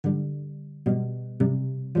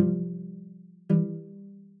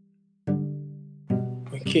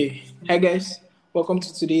Okay. Hi guys. Welcome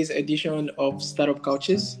to today's edition of Startup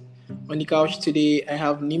Couches. On the couch today I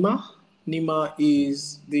have Nima. Nima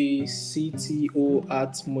is the CTO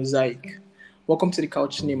at Mosaic. Welcome to the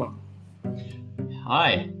couch, Nima.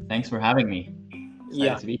 Hi, thanks for having me. Excited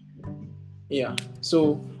Yeah. to be Yeah.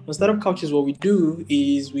 So on Startup Couches, what we do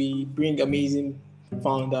is we bring amazing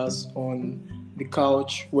founders on the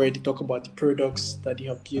couch where they talk about the products that they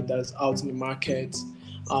have built that's out in the market.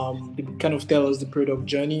 They kind of tell us the product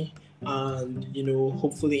journey and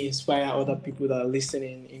hopefully inspire other people that are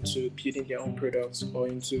listening into building their own products or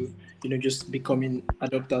into just becoming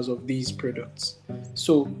adopters of these products.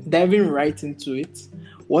 So diving right into it,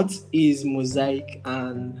 what is Mosaic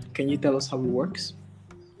and can you tell us how it works?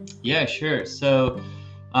 here. Yeah, sure.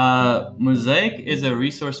 Mosaic is a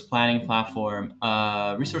resource planning platform.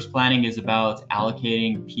 Resource planning is about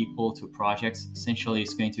allocating people to projects. Essentially,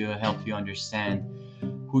 it's going to help you understand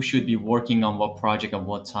who should be working on what project at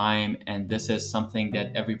what time. And this is something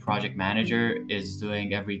that every project manager is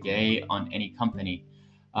doing every day on any company.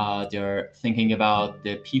 They're thinking about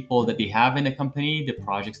the people that they have in the company, the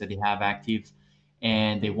projects that they have active,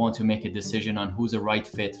 and they want to make a decision on who's the right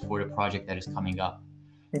fit for the project that is coming up.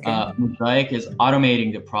 Okay. Mosaic is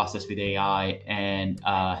automating the process with AI and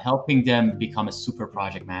helping them become a super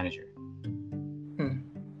project manager. Hmm.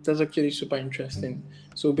 That's actually super interesting.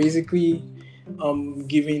 So basically,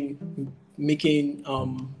 making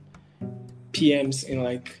PMs in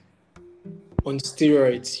like on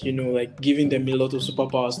steroids, like giving them a lot of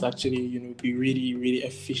superpowers to actually, be really, really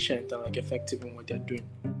efficient and like effective in what they're doing.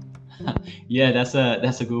 Yeah, that's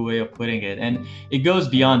a good way of putting it, and it goes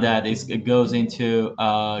beyond that. It goes into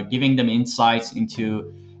giving them insights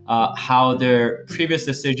into how their previous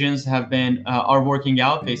decisions have been are working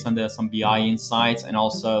out based on some BI insights, and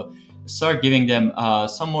also start giving them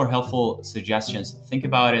some more helpful suggestions. Think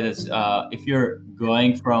about it as if you're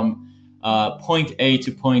going from point A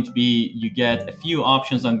to point B, you get a few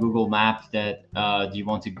options on Google Maps that do you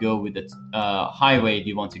want to go with the highway? Do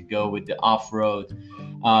you want to go with the off road?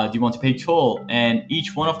 Do you want to pay toll? And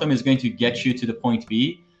each one of them is going to get you to the point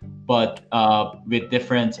B, but with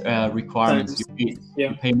different requirements. Times. You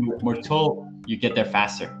Yeah. pay more toll, you get there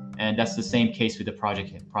faster, and that's the same case with the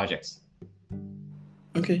projects.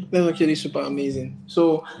 Okay, that's actually super amazing.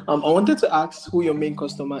 So I wanted to ask who your main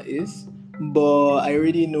customer is, but I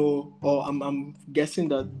already know, or I'm guessing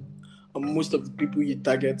that most of the people you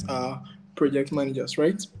target are project managers,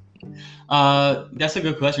 right? That's a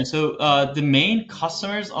good question. The main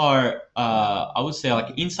customers are, I would say,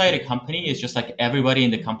 like inside a company is just like everybody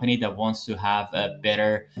in the company that wants to have a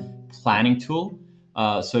better planning tool.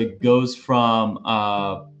 So it goes from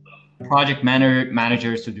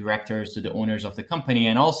managers to directors to the owners of the company,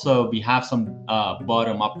 and also we have some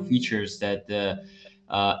bottom up features that the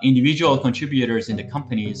individual contributors in the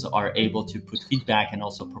companies are able to put feedback and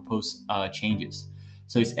also propose changes.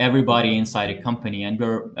 So it's everybody inside a company, and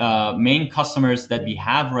our main customers that we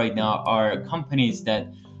have right now are companies that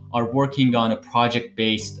are working on a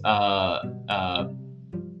project-based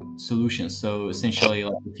solutions. So essentially,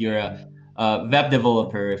 like if you're a web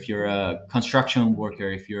developer, if you're a construction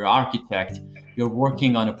worker, if you're an architect, you're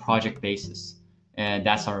working on a project basis, and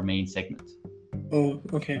that's our main segment. Oh,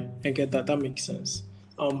 okay. I get that. That makes sense.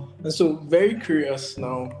 And so very curious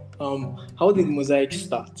now. How did Mosaic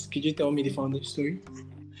start? Could you tell me the founding story?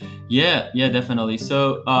 Yeah, definitely.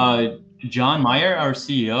 John Meyer, our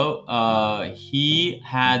CEO, he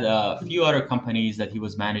had a few other companies that he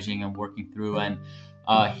was managing and working through, and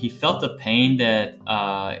he felt the pain that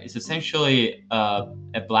it's essentially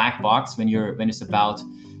a black box when it's about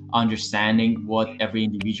understanding what every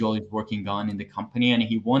individual is working on in the company, and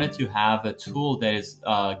he wanted to have a tool that is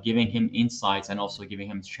giving him insights and also giving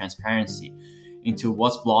him transparency into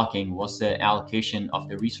what's blocking, what's the allocation of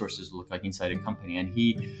the resources look like inside a company, and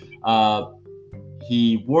uh,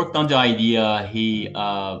 he worked on the idea. He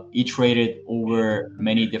iterated over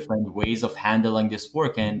many different ways of handling this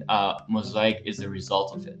work, and Mosaic is the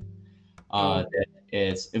result of it. Oh, That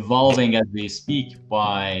is evolving as we speak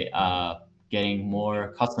by getting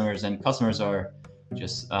more customers, and customers are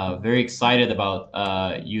just very excited about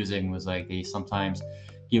using Mosaic. They sometimes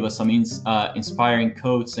give us some inspiring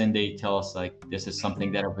quotes, and they tell us like, "This is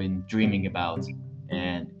something that I've been dreaming about,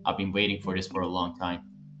 and I've been waiting for this for a long time."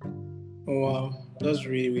 wow. That's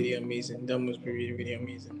really, really amazing. That must be really, really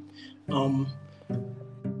amazing. Um,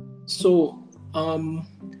 So,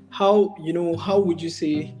 how would you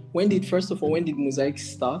say when did Mosaic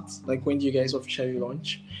start? Like when did you guys officially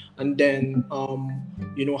launch? And then,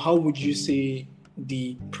 how would you say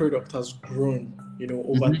the product has grown,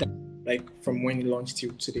 over time, Mhm. like from when it launched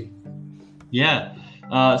till today? Yeah.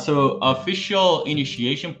 So official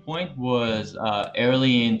initiation point was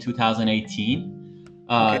early in 2018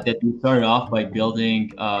 Okay. that we started off by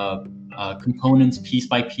building components piece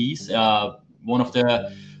by piece. One of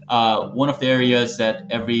the areas that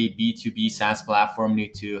every B2B SaaS platform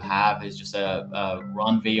need to have is just a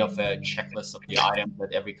runway of a checklist of the items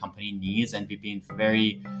that every company needs, and we've been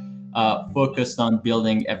very focused on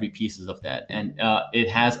building every pieces of that. And it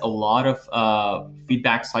has a lot of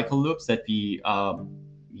feedback cycle loops that we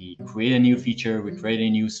create a new feature, we create a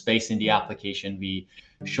new space in the application, we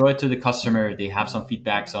show it to the customer, they have some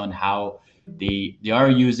feedbacks on how they are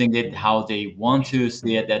using it, how they want to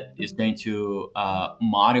see it, that is going to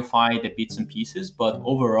modify the bits and pieces. But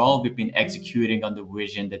overall, we've been executing on the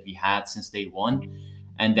vision that we had since day one,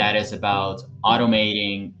 and that is about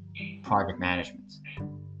automating project management.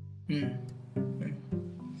 Hmm.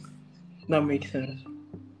 That makes sense.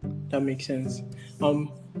 That makes sense.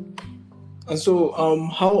 Um, and so,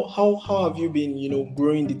 how have you been,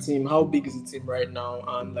 growing the team? How big is the team right now?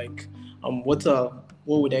 And like, what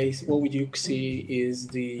would you say is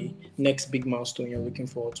the next big milestone you're looking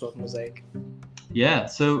forward to at Mosaic? Yeah,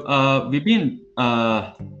 so we've been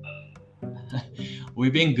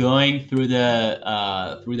going through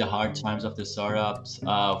the hard times of the startups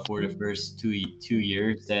for the first two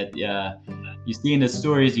years. That you see in the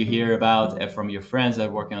stories you hear about from your friends that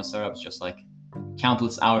are working on startups, just like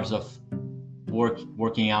countless hours of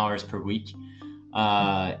working hours per week.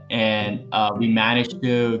 And we managed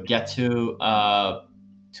to get to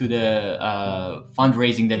the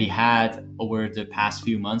fundraising that he had over the past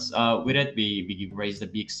few months with it. We raised a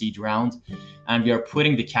big seed round, and we are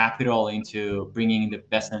putting the capital into bringing the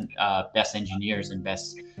best engineers and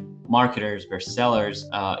best marketers, best sellers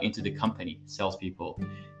into the company, salespeople.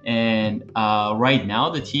 And right now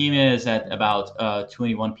the team is at about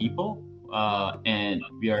 21 people, and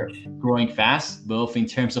we are growing fast, both in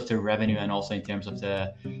terms of the revenue and also in terms of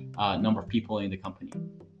the number of people in the company.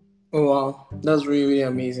 Oh wow, that's really really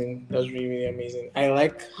amazing. That's really really amazing. I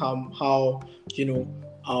like how you know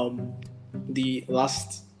um the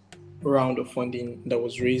last round of funding that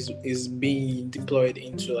was raised is being deployed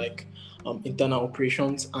into like internal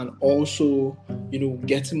operations, and also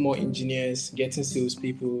getting more engineers, getting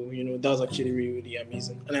salespeople. That's actually really really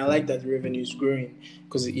amazing, and I like that the revenue is growing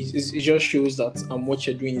because it just shows that what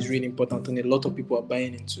you're doing is really important, and a lot of people are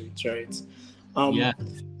buying into it, right? Yeah.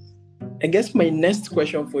 Um, I guess my next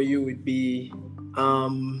question for you would be,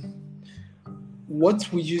 um, what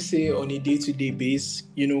would you say on a day-to-day base?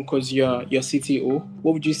 Because you're CTO,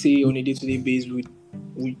 what would you say on a day-to-day base would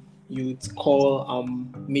you would call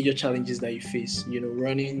major challenges that you face?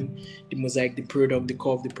 Running the Mosaic, the product, the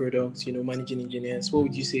core of the product. Managing engineers. What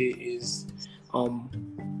would you say is um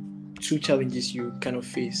two challenges you kind of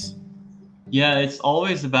face? Yeah, it's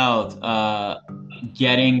always about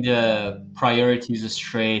getting the priorities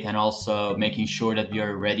straight, and also making sure that we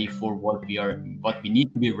are ready for what we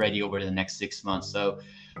need to be ready over the next 6 months. So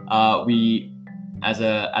we as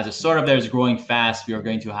a startup that is growing fast, we are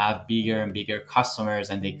going to have bigger and bigger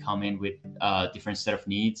customers, and they come in with different set of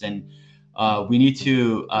needs, and we need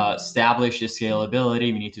to establish the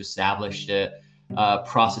scalability. We need to establish the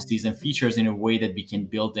processes and features in a way that we can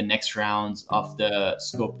build the next rounds of the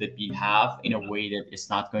scope that we have in a way that it's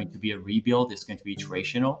not going to be a rebuild, it's going to be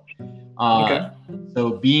iterational. Okay.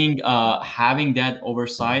 So being having that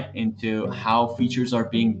oversight into how features are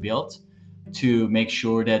being built to make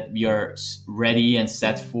sure that we are ready and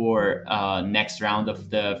set for next round of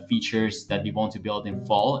the features that we want to build in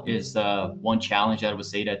fall is one challenge that I would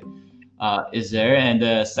say that is there. And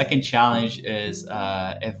the second challenge is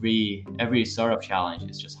every startup challenge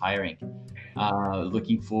is just hiring,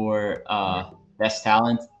 looking for best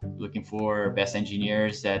talent, looking for best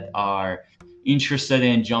engineers that are interested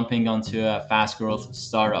in jumping onto a fast growth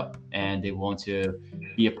startup, and they want to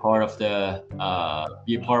be a part of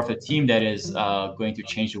a team that is going to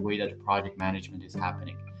change the way that the project management is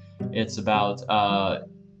happening. It's about uh,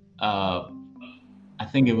 I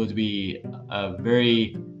think it would be a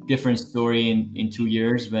very different story in 2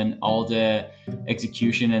 years when all the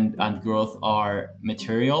execution and growth are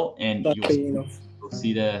material, and That's fair enough. you'll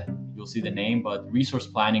see the you'll see the name, but resource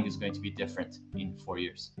planning is going to be different in 4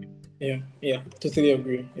 years. Yeah, yeah, totally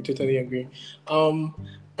agree. I totally agree. Um,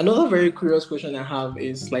 Another very curious question I have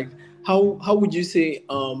is like, how would you say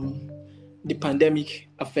the pandemic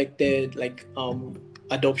affected like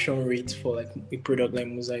adoption rates for like a product like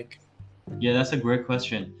Mosaic? Yeah, that's a great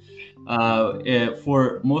question.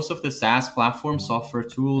 For most of the SaaS platform software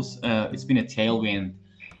tools, it's been a tailwind.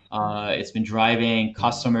 It's been driving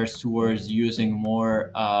customers towards using more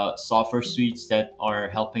software suites that are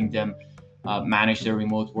helping them manage their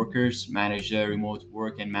remote workers, manage their remote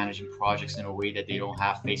work, and managing projects in a way that they don't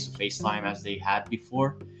have face-to-face time as they had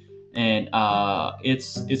before. And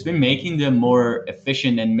it's been making them more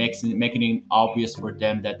efficient and making it obvious for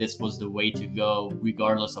them that this was the way to go,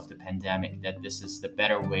 regardless of the pandemic. That this is the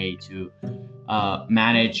better way to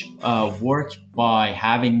manage work by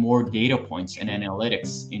having more data points and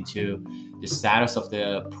analytics into the status of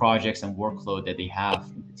the projects and workload that they have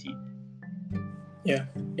in the team. Yeah,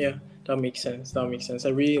 yeah, that makes sense. That makes sense. I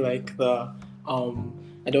really like the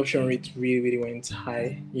adoption rate really went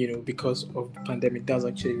high, because of the pandemic. That's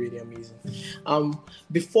actually really amazing.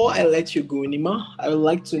 Before I let you go, Nima, I would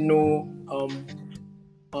like to know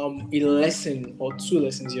a lesson or two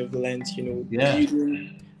lessons you've learned, Yeah.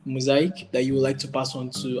 building Mosaic that you would like to pass on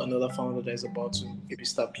to another founder that is about to maybe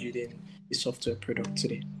start building a software product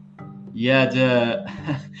today. Yeah,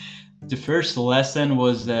 the first lesson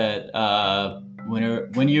was that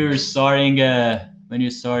when you're starting a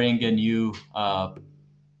new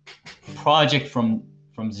project from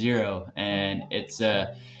zero, and it's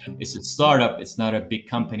a startup, it's not a big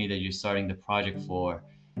company that you're starting the project for,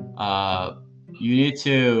 you need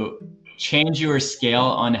to change your scale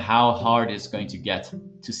on how hard it's going to get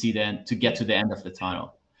to get to the end of the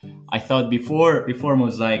tunnel. I thought before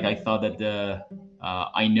Mosaic, I thought that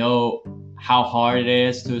I know how hard it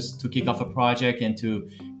is to kick off a project and to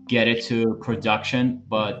get it to production,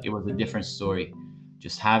 but it was a different story.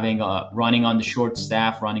 Just having running on the short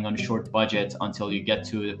staff, running on the short budget until you get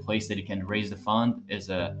to the place that you can raise the fund is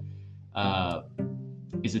a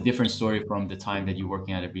different story from the time that you're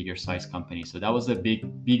working at a bigger size company. So that was the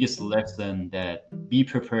biggest lesson, that be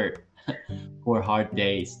prepared for hard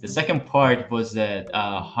days. The second part was that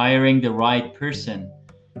hiring the right person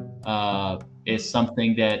is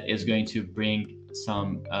something that is going to bring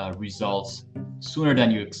some results sooner than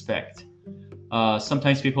you expect.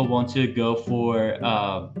 Sometimes people want to go for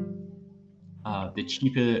the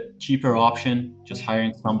cheaper option, just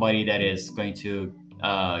hiring somebody that is going to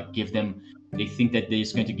give them. They think that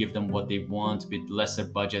is going to give them what they want with lesser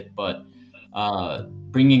budget, but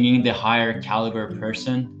bringing in the higher caliber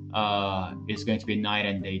person is going to be a night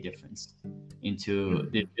and day difference into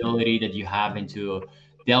the ability that you have into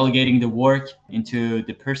delegating the work into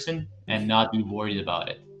the person and not be worried about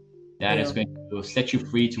it. That is going to set you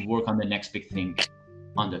free to work on the next big thing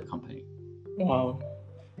on the company. Wow,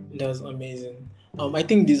 that's amazing. I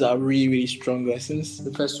think these are really strong lessons.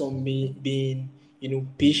 The first one being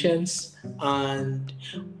patience and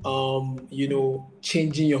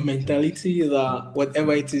changing your mentality, that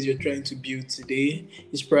whatever it is you're trying to build today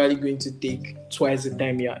is probably going to take twice the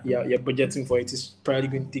time you're budgeting for it. It's probably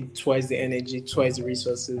going to take twice the energy, twice the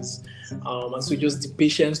resources, and so just the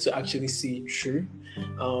patience to actually see it through.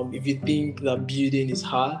 If you think that building is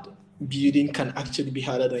hard, building can actually be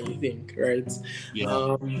harder than you think, right?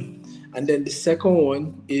 Yeah. And then the second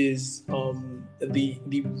one is the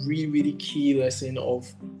really key lesson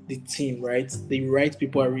of the team, right? The right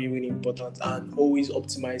people are really important, and always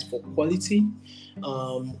optimize for quality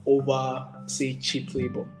over, say, cheap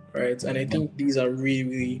labor, right? And I think these are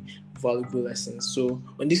really valuable lessons. So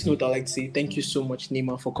on this note, I'd like to say thank you so much,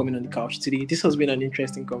 Nima, for coming on the couch today. This has been an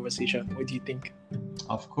interesting conversation. What do you think?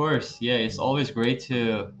 Of course, yeah, it's always great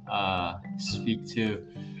to speak to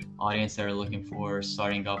audience that are looking for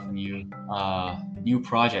starting off a new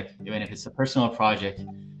project. Even if it's a personal project,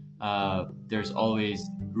 there's always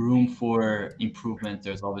room for improvement.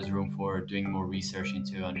 There's always room for doing more research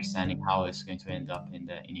into understanding how it's going to end up in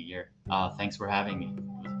a year. Thanks for having me. It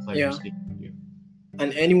was a pleasure speaking with you.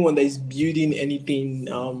 And anyone that is building anything,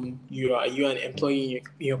 are you an employee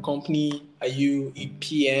in your company? Are you a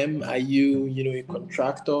PM? Are you a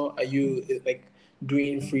contractor? Are you like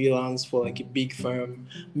doing freelance for like a big firm?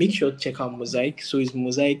 Make sure to check out Mosaic. So it's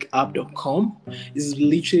mosaicapp.com. It's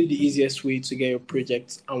literally the easiest way to get your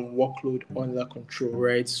projects and workload under control,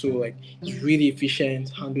 right? So like it's really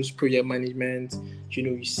efficient, handles project management.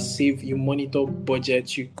 You monitor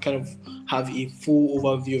budget, you kind of have a full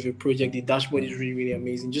overview of your project. The dashboard is really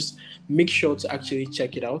amazing. Just make sure to actually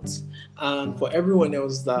check it out. And for everyone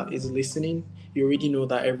else that is listening, you already know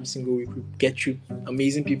that every single week we get you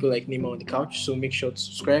amazing people like Nima on the couch. So make sure to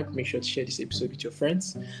subscribe, make sure to share this episode with your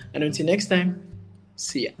friends. And until next time,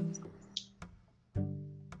 see ya.